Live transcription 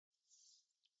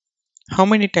How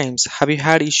many times have you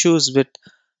had issues with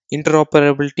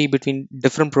interoperability between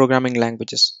different programming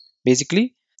languages?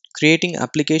 Basically, creating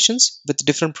applications with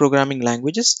different programming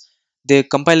languages, their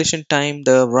compilation time,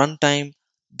 the run time,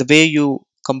 the way you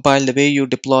compile, the way you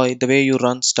deploy, the way you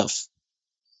run stuff.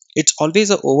 It's always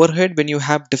a overhead when you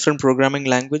have different programming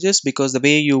languages because the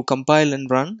way you compile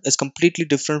and run is completely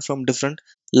different from different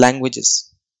languages.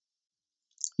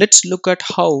 Let's look at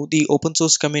how the open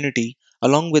source community,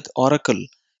 along with Oracle,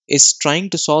 is trying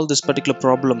to solve this particular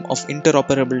problem of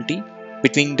interoperability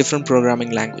between different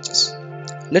programming languages.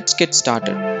 Let's get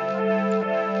started.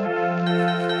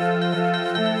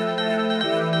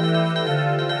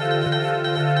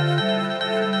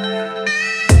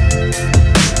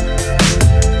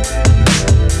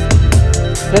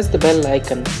 Press the bell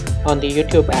icon on the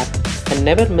YouTube app and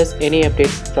never miss any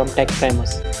updates from Tech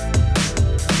Primers.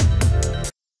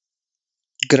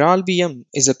 GraalVM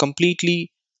is a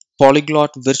completely polyglot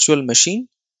virtual machine.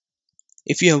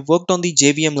 If you have worked on the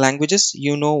JVM languages,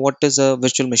 you know what is a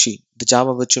virtual machine. The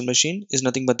Java virtual machine is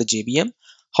nothing but the JVM.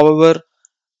 However,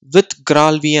 with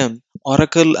GraalVM,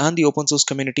 Oracle and the open source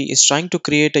community is trying to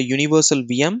create a universal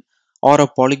VM or a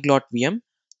polyglot VM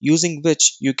using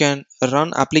which you can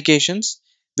run applications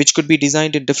which could be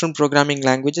designed in different programming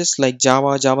languages like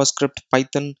Java, JavaScript,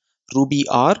 Python, Ruby,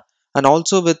 R, and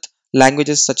also with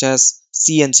languages such as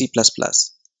C and C++.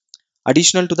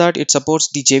 Additional to that, it supports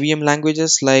the JVM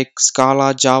languages like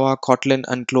Scala, Java, Kotlin,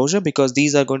 and Clojure because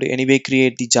these are going to anyway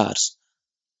create the jars.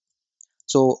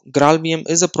 So GraalVM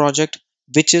is a project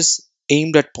which is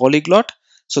aimed at polyglot.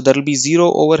 So there will be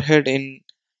zero overhead in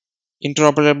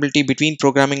interoperability between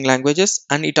programming languages,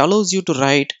 and it allows you to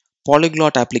write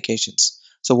polyglot applications.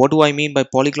 So what do I mean by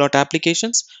polyglot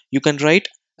applications? You can write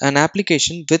an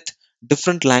application with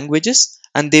different languages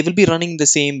and they will be running the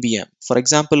same VM. For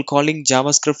example, calling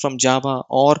JavaScript from Java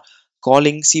or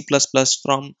calling C++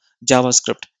 from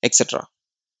JavaScript, etc.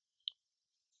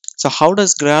 So how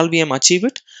does GraalVM achieve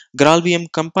it?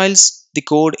 GraalVM compiles the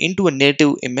code into a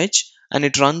native image and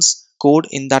it runs code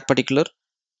in that particular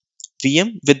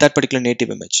VM with that particular native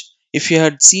image. If you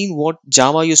had seen what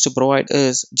Java used to provide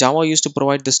is, Java used to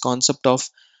provide this concept of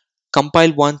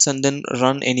compile once and then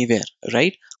run anywhere,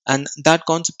 right? And that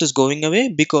concept is going away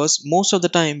because most of the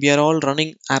time we are all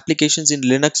running applications in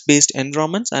Linux based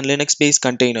environments and Linux based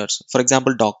containers, for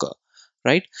example Docker,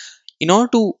 right? In order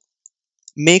to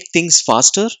make things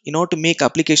faster, in order to make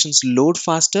applications load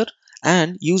faster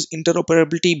and use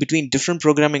interoperability between different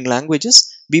programming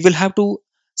languages, we will have to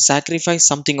sacrifice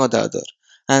something or the other.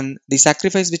 And the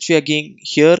sacrifice which we are getting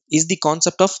here is the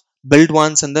concept of build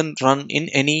once and then run in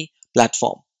any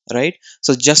platform, right?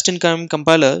 So just-in-time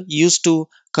compiler used to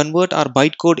convert our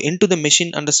bytecode into the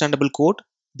machine understandable code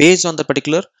based on the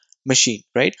particular machine,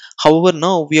 right? However,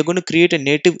 now we are going to create a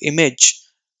native image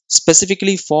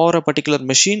specifically for a particular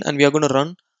machine and we are going to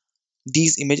run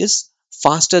these images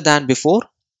faster than before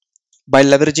by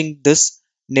leveraging this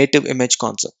native image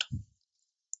concept.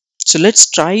 So let's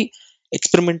try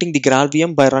experimenting the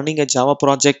GraalVM by running a Java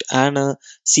project and a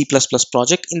C++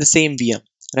 project in the same VM,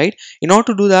 right? In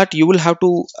order to do that, you will have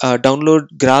to download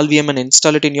GraalVM and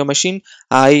install it in your machine.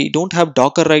 I don't have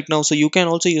Docker right now, so you can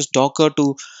also use Docker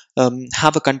to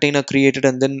have a container created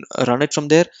and then run it from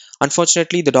there.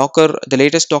 Unfortunately, the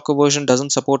latest Docker version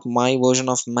doesn't support my version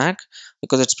of Mac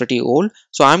because it's pretty old.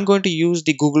 So I'm going to use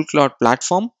the Google Cloud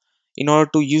platform in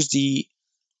order to use the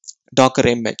Docker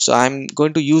image. So I'm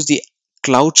going to use the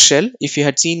Cloud Shell. If you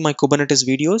had seen my Kubernetes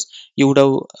videos, you would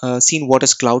have seen what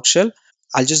is Cloud Shell.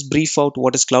 I'll just brief out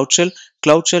what is Cloud Shell.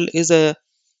 Cloud Shell is a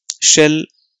shell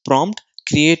prompt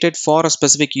created for a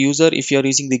specific user if you're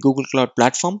using the Google Cloud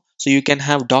platform. So you can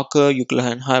have Docker, you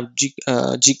can have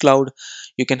Gcloud,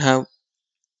 you can have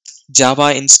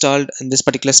Java installed in this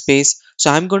particular space.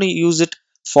 So I'm going to use it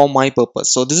for my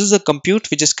purpose. So this is a compute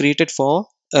which is created for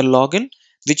a login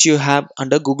which you have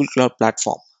under Google Cloud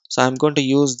platform. So I'm going to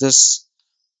use this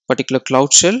particular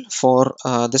Cloud Shell for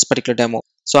this particular demo.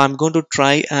 So I'm going to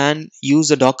try and use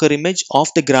a Docker image of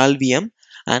the GraalVM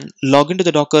and log into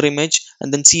the Docker image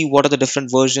and then see what are the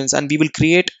different versions, and we will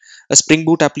create a Spring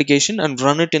Boot application and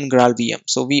run it in GraalVM.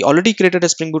 So we already created a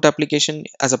Spring Boot application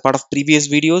as a part of previous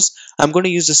videos. I'm going to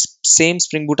use the same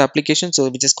Spring Boot application, so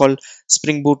which is called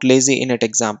Spring Boot Lazy Init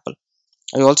example.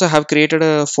 I also have created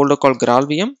a folder called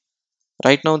GraalVM.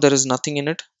 Right now there is nothing in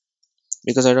it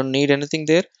because I don't need anything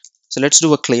there. So let's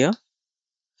do a clear.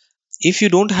 If you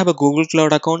don't have a Google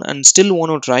Cloud account and still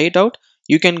want to try it out,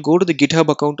 you can go to the GitHub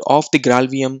account of the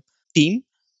GraalVM team.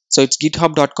 So it's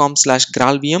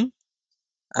github.com/GraalVM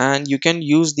and you can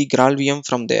use the GraalVM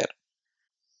from there.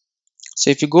 So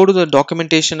if you go to the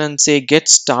documentation and say get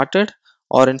started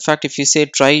or in fact if you say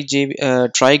try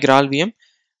GraalVM,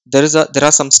 there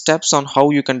are some steps on how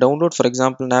you can download. For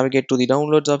example, navigate to the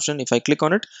downloads option. If I click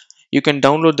on it, you can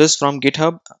download this from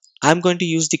GitHub. I'm going to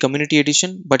use the community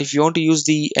edition, but if you want to use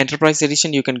the enterprise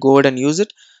edition, you can go ahead and use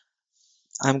it.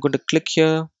 I'm going to click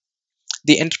here.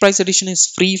 The enterprise edition is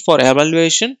free for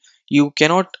evaluation. You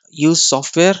cannot use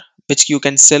software which you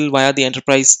can sell via the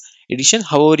enterprise edition.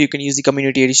 However, you can use the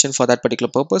community edition for that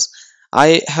particular purpose.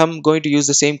 I am going to use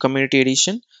the same community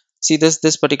edition. See,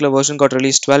 this particular version got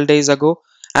released 12 days ago,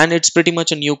 and it's pretty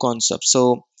much a new concept.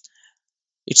 So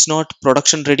it's not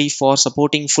production ready for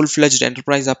supporting full-fledged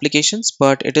enterprise applications,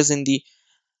 but it is in the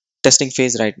testing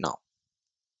phase right now.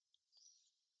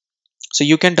 So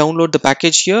you can download the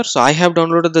package here. So I have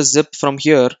downloaded the zip from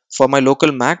here for my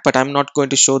local Mac, but I'm not going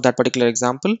to show that particular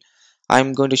example.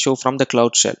 I'm going to show from the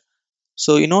Cloud Shell.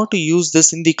 So in order to use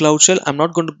this in the Cloud Shell, I'm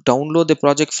not going to download the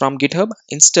project from GitHub.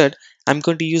 Instead, I'm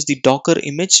going to use the Docker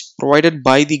image provided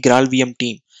by the GraalVM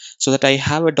team, so that I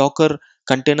have a Docker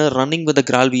container running with the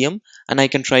GraalVM and I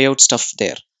can try out stuff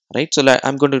there, right? So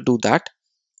I'm going to do that.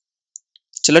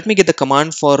 So let me get the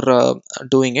command for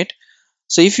doing it.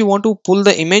 So if you want to pull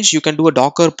the image, you can do a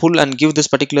docker pull and give this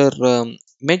particular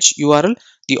image URL,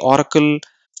 the Oracle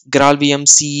GraalVM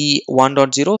CE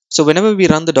 1.0. So whenever we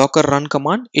run the docker run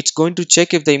command, it's going to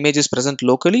check if the image is present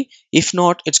locally. If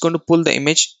not, it's going to pull the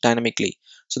image dynamically.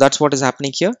 So that's what is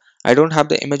happening here. I don't have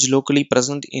the image locally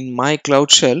present in my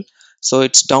Cloud Shell, so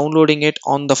it's downloading it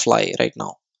on the fly right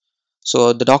now.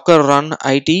 So the docker run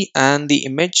IT and the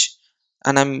image,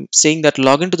 and I'm saying that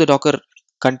log into the Docker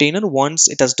container once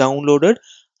it has downloaded,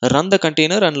 run the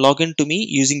container and log in to me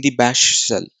using the bash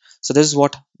shell. So this is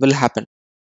what will happen.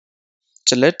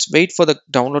 So let's wait for the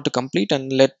download to complete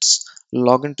and let's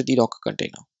log into the Docker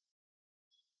container.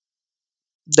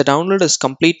 The download is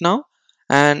complete now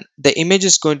and the image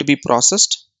is going to be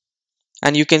processed,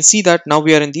 and you can see that now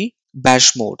we are in the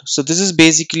bash mode. So this is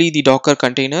basically the Docker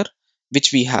container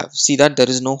which we have. See that there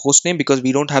is no host name because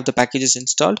we don't have the packages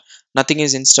installed. Nothing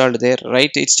is installed there,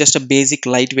 right? It's just a basic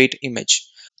lightweight image.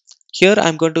 Here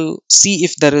I'm going to see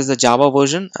if there is a Java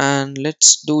version, and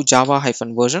let's do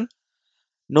Java-version.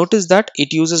 Notice that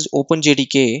it uses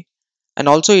OpenJDK, and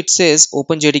also it says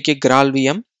OpenJDK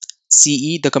GraalVM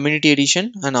CE, the community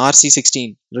edition, and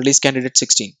RC16, release candidate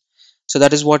 16. So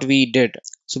that is what we did.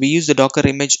 So we use the Docker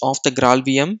image of the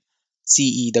GraalVM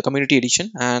CE, the community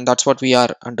edition, and that's what we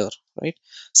are under, right?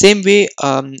 Same way,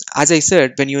 as I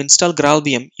said, when you install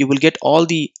GraalVM, you will get all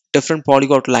the different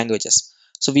Polyglot languages.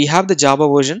 So we have the Java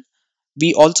version.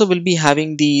 We also will be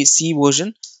having the C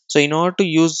version. So in order to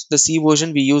use the C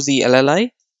version, we use the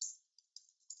LLI.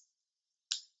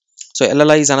 So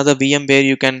LLI is another VM where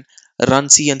you can run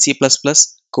C and C++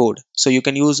 code. So you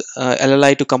can use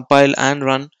LLI to compile and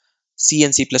run C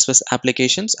and C++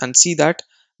 applications, and see that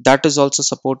that is also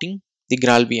supporting the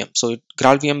GraalVM. So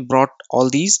GraalVM brought all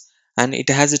these and it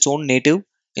has its own native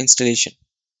installation.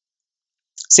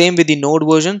 Same with the node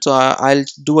version. So I'll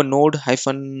do a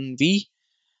node-v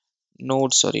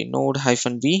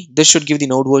node-v. This should give the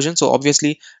node version. So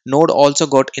obviously node also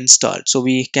got installed, so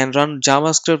we can run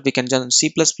JavaScript, we can run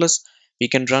C++, we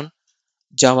can run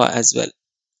Java as well.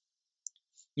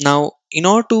 Now in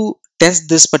order to test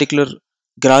this particular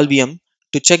GraalVM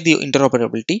to check the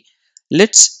interoperability,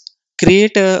 let's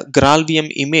create a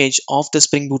GraalVM image of the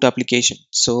Spring Boot application.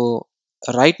 So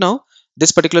right now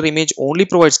this particular image only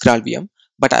provides GraalVM,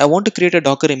 but I want to create a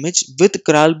Docker image with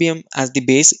GraalVM as the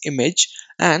base image,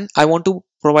 and I want to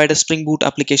provide a Spring Boot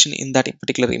application in that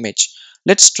particular image.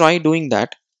 Let's try doing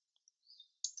that.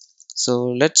 So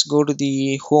let's go to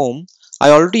the home. I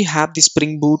already have the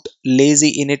Spring Boot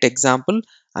lazy init example.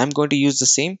 I'm going to use the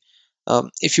same.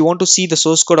 If you want to see the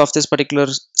source code of this particular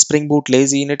Spring Boot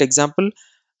lazy init example,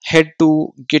 head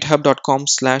to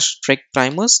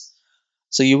github.com/trekprimers.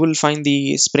 So you will find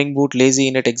the Spring Boot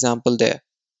lazy init example there.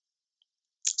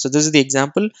 So this is the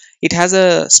example. It has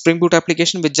a Spring Boot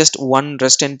application with just one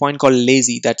REST endpoint called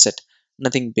lazy. That's it.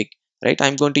 Nothing big, right?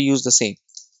 I'm going to use the same.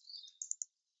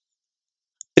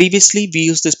 Previously, we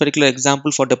used this particular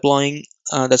example for deploying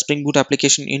the Spring Boot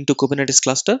application into Kubernetes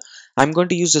cluster. I'm going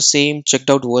to use the same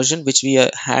checked out version which we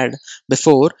had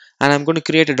before, and I'm going to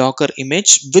create a Docker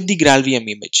image with the GraalVM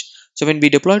image. So when we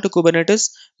deploy to Kubernetes,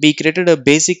 we created a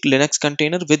basic Linux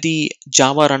container with the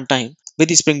Java runtime with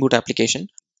the Spring Boot application.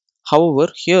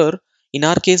 However, here in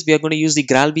our case, we are going to use the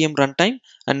GraalVM runtime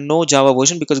and no Java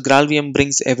version because GraalVM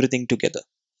brings everything together.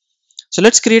 So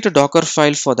let's create a Docker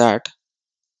file for that.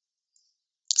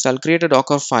 So I'll create a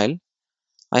Docker file.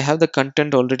 I have the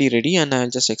content already ready and I'll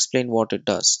just explain what it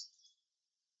does.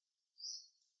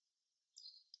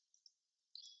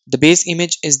 The base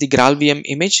image is the GraalVM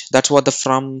image. That's what the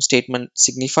from statement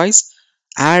signifies.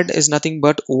 Add is nothing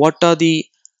but what are the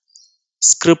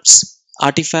scripts,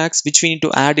 artifacts which we need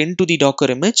to add into the Docker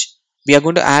image. We are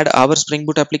going to add our Spring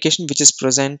Boot application which is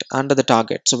present under the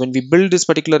target. So when we build this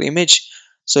particular image,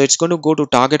 so it's going to go to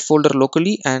target folder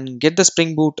locally and get the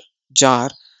Spring Boot jar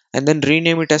and then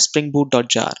rename it as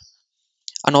springboot.jar.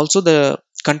 And also the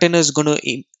container is going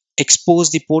to expose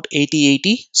the port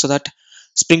 8080 so that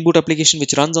Spring Boot application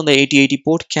which runs on the 8080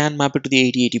 port can map it to the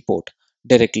 8080 port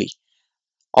directly.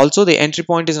 Also, the entry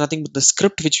point is nothing but the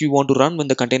script which we want to run when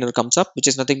the container comes up, which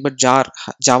is nothing but jar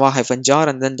java-jar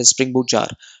and then the Spring Boot jar.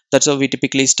 That's how we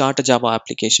typically start a Java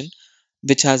application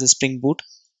which has a Spring Boot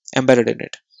embedded in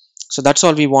it. So that's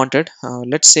all we wanted.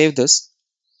 Let's save this.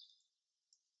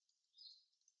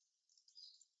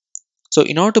 So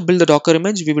in order to build the Docker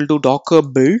image, we will do Docker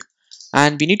build,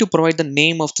 and we need to provide the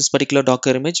name of this particular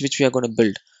Docker image which we are going to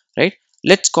build, right?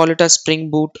 Let's call it as Spring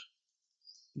Boot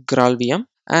GraalVM,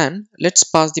 and let's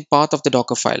pass the path of the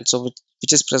Docker file, so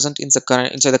which is present in the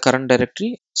inside the current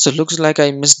directory. So it looks like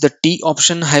I missed the T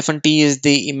option. -T is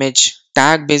the image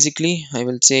tag. Basically, I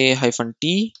will say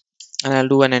 -T and I'll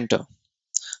do an enter.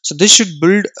 So this should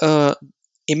build a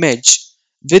image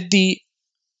with the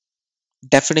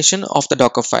definition of the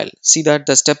Docker file. See that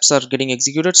the steps are getting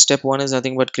executed. Step 1 is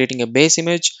nothing but creating a base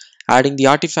image, adding the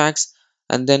artifacts,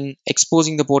 and then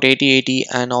exposing the port 8080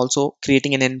 and also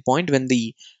creating an endpoint when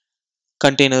the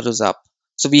container is up.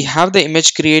 So we have the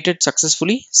image created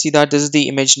successfully. See that this is the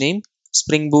image name,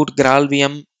 Spring Boot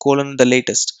GraalVM : the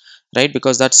latest, right?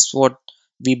 Because that's what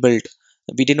we built.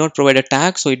 We did not provide a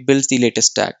tag, so it builds the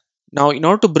latest tag. Now in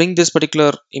order to bring this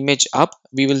particular image up,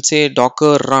 we will say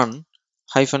docker run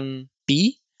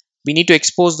 -p. We need to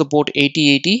expose the port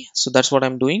 8080, so that's what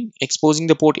I'm doing, exposing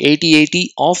the port 8080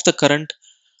 of the current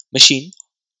machine.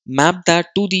 Map that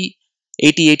to the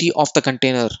 8080 of the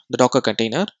container, the Docker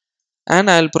container, and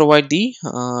I'll provide the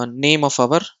name of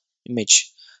our image.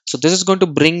 So this is going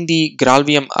to bring the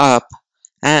GraalVM up,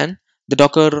 and the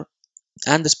Docker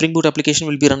and the Spring Boot application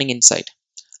will be running inside.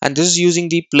 And this is using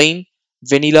the plain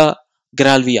vanilla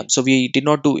GraalVM. So we did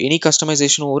not do any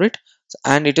customization over it,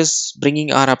 and it is bringing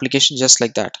our application just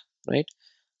like that, right?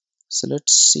 So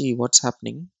let's see what's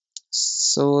happening.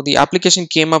 So the application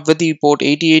came up with the port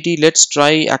 8080. Let's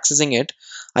try accessing it.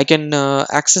 I can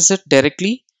access it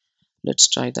directly. Let's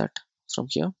try that from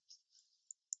here.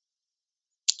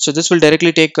 So this will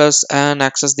directly take us and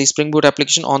access the Spring Boot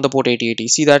application on the port 8080.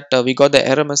 See that we got the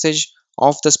error message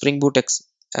of the Spring Boot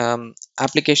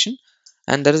application,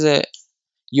 and there is a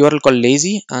URL called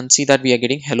lazy, and see that we are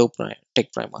getting hello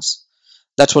tech primers.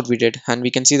 That's what we did, and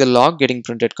we can see the log getting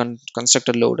printed,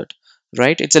 constructor loaded,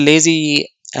 right? It's a lazy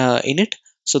init,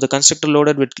 so the constructor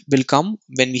loaded will come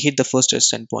when we hit the first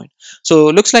test endpoint. So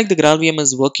it looks like the GraalVM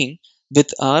is working with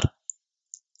our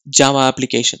Java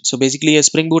application. So basically a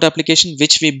Spring Boot application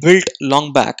which we built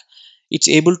long back, it's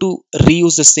able to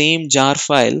reuse the same jar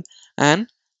file and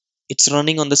it's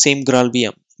running on the same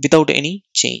GraalVM without any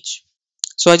change.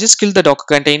 So I just killed the Docker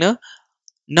container.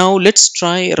 Now let's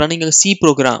try running a C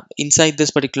program inside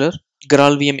this particular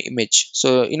GraalVM image.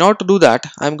 So in order to do that,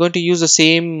 I'm going to use the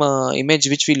same image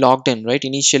which we logged in, right?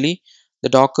 Initially, the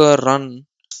Docker run.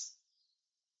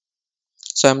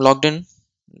 So I'm logged in.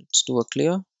 Let's do a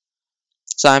clear.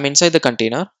 So I'm inside the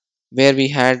container where we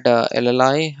had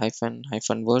LLI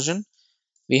hyphen version.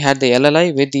 We had the LLI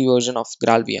with the version of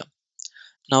GraalVM.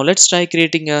 Now let's try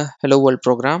creating a hello world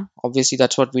program. Obviously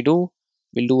that's what we do.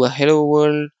 We'll do a hello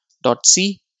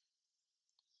world.c.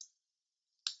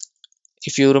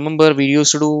 If you remember, we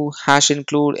used to do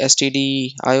 #include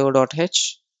stdio.h,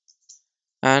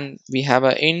 and we have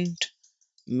a int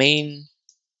main.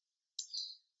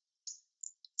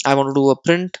 I want to do a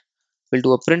print. We'll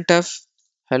do a printf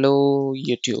hello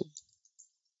YouTube.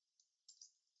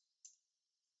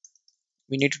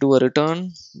 We need to do a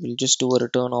return. We'll just do a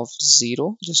return of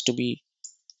 0 just to be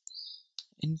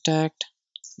intact.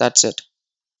 That's it.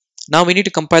 Now we need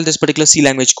to compile this particular C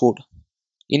language code.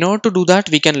 In order to do that,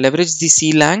 we can leverage the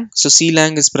clang. So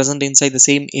clang is present inside the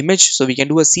same image, so we can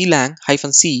do a clang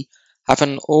 -c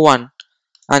 -o1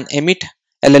 and emit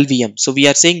LLVM. So we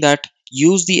are saying that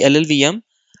use the LLVM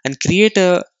and create a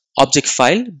object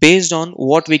file based on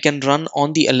what we can run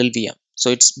on the LLVM. So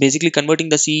it's basically converting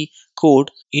the C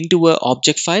code into a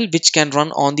object file which can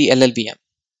run on the LLVM.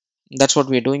 That's what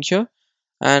we're doing here.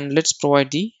 And let's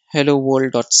provide the hello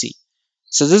world.c.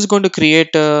 So this is going to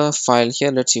create a file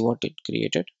here. Let's see what it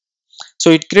created.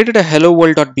 So it created a hello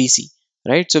world.bc,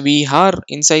 right? So we are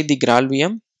inside the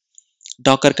GraalVM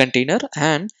Docker container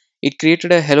and it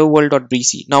created a hello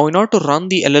world.bc. Now in order to run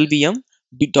the LLVM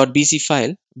 .bc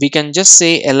file, We can just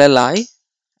say LLI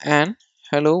and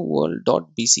hello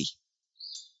world.bc.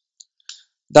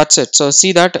 That's it. So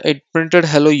see that it printed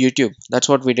hello YouTube. That's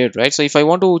what we did, right? So if I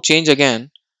want to change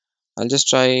again, I'll just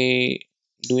try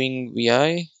doing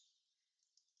vi.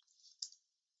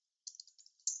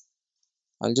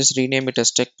 I'll just rename it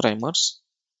as tech primers.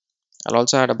 I'll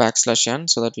also add a \n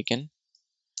so that we can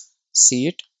see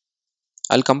it.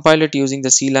 I'll compile it using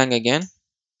the clang again,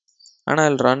 and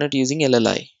I'll run it using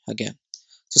LLI again.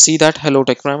 So see that hello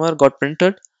tech primer got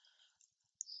printed,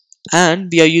 and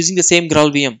we are using the same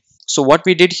GraalVM. So what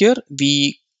we did here,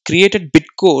 we created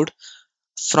bitcode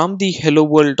from the hello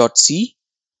world.c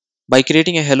by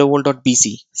creating a hello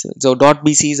world.bc. So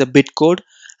 .bc is a bitcode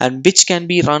and which can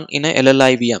be run in a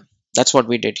LLI VM. That's what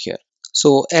we did here.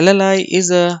 So LLI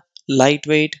is a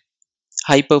lightweight,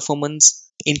 high performance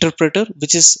interpreter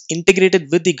which is integrated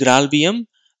with the GraalVM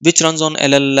which runs on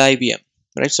LLI VM.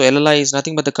 Right. So LLI is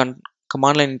nothing but the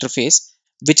command line interface,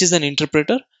 which is an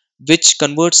interpreter which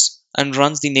converts and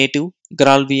runs the native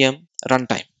GraalVM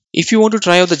runtime. If you want to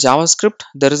try out the JavaScript,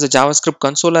 there is a JavaScript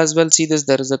console as well. See this,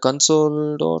 there is a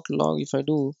console.log. If I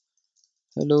do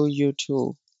hello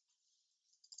YouTube,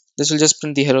 this will just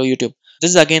print the hello YouTube.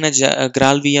 This is again a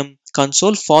GraalVM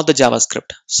console for the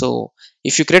JavaScript. So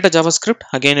if you create a JavaScript,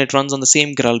 again it runs on the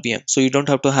same GraalVM. So you don't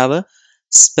have to have a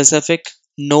specific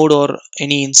node or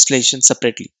any installation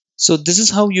separately. So this is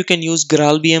how you can use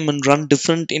GraalVM and run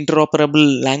different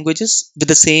interoperable languages with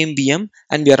the same VM,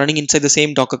 and we are running inside the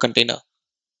same Docker container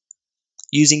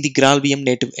using the GraalVM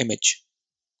native image.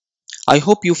 I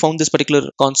hope you found this particular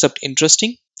concept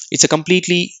interesting. It's a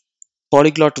completely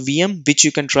polyglot VM which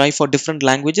you can try for different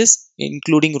languages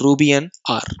including Ruby and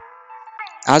R.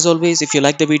 As always, if you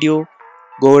like the video,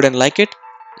 go ahead and like it.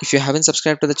 If you haven't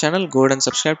subscribed to the channel, go ahead and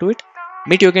subscribe to it.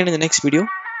 Meet you again in the next video.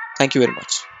 Thank you very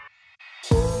much.